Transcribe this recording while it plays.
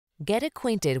Get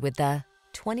acquainted with the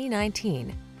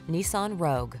 2019 Nissan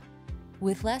Rogue.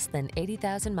 With less than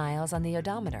 80,000 miles on the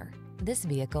odometer, this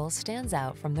vehicle stands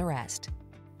out from the rest.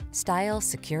 Style,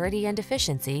 security, and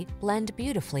efficiency blend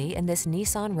beautifully in this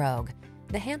Nissan Rogue,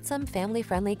 the handsome,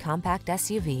 family-friendly compact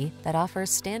SUV that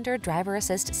offers standard driver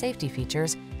assist safety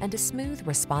features and a smooth,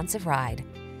 responsive ride.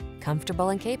 Comfortable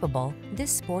and capable,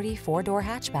 this sporty four-door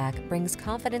hatchback brings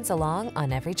confidence along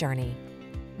on every journey.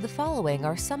 The following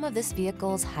are some of this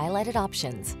vehicle's highlighted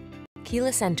options: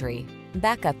 keyless entry,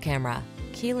 backup camera,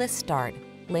 keyless start,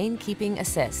 lane keeping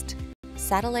assist,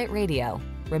 satellite radio,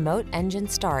 remote engine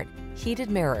start, heated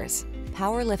mirrors,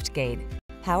 power liftgate,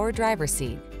 power driver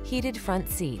seat, heated front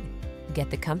seat.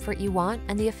 Get the comfort you want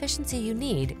and the efficiency you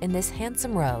need in this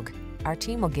handsome Rogue. Our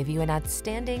team will give you an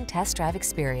outstanding test drive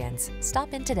experience.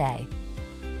 Stop in today.